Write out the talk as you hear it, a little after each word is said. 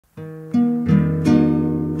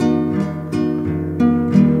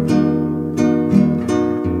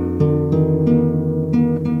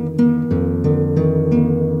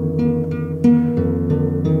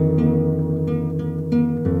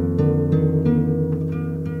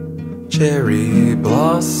cherry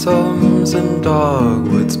blossoms and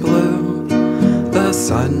dogwoods bloom. The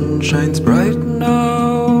sun shines bright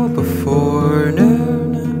now before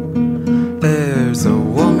noon. There's a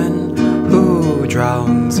woman who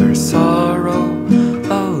drowns her sorrow.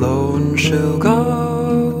 Alone she'll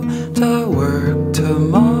go to work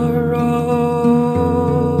tomorrow.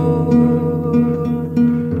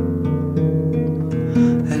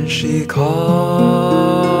 And she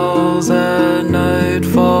calls at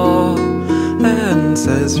nightfall and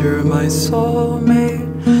says, "You're my soulmate.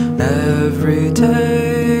 Every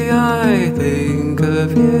day I think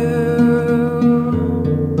of you."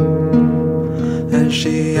 And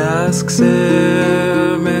she asks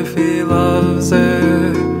him if he loves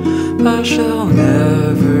her, but she'll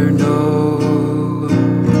never know.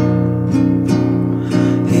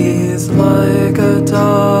 He's like a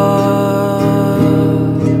dove,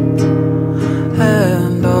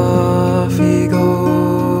 and off he goes.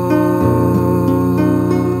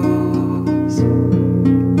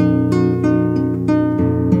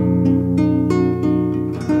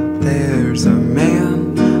 There's a man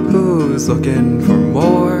who's looking for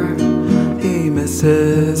more. He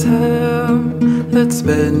misses him, it's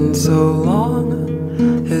been so long.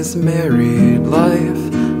 His married life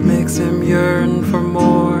makes him yearn for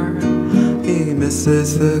more. He misses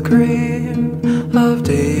the green of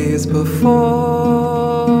days before.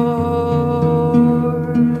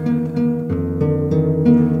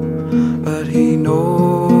 But he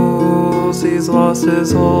knows he's lost his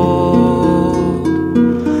hold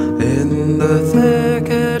in the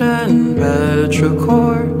thicket and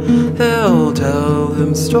petrichor. They'll tell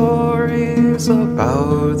him stories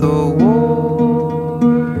about the war,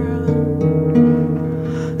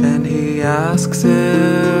 and he asks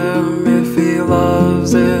him if he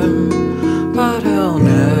loves him, but he'll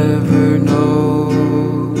never know.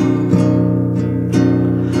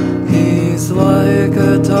 He's like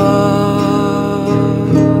a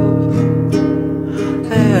dove,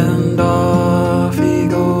 and off he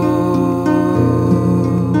goes.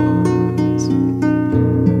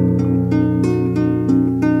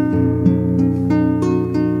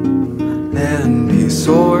 And he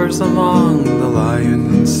soars among the lion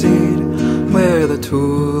seed, where the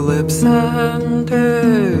tulips and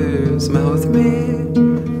his mouth meet.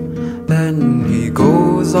 Then he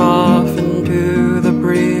goes off into the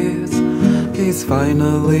breeze. He's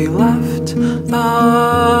finally left the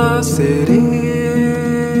city.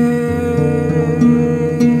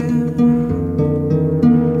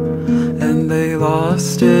 And they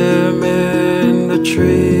lost him in the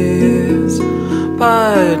trees,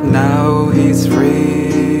 but now he's free.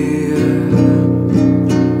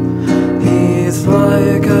 He's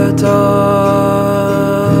like a dove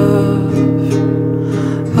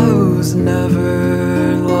who's never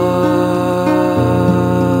loved.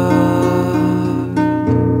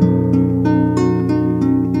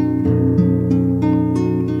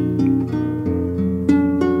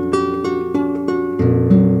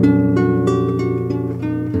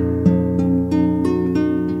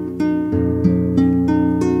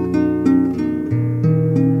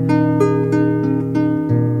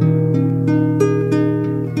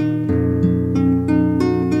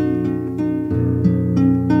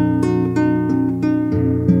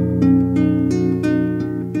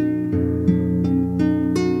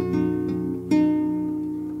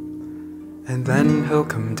 And then he'll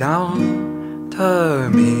come down to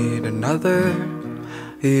meet another.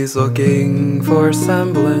 He's looking for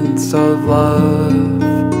semblance of love.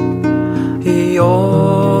 He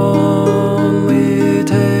only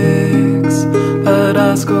takes, but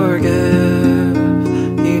ask or give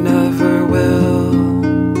he never will.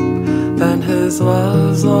 Then his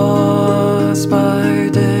love's lost by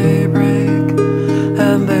daybreak,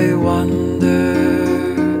 and they wonder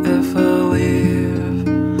if he'll leave.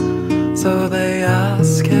 So they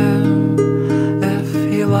ask him if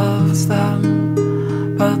he loves them,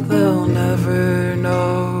 but they'll never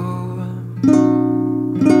know.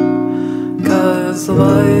 'Cause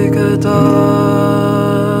like a dove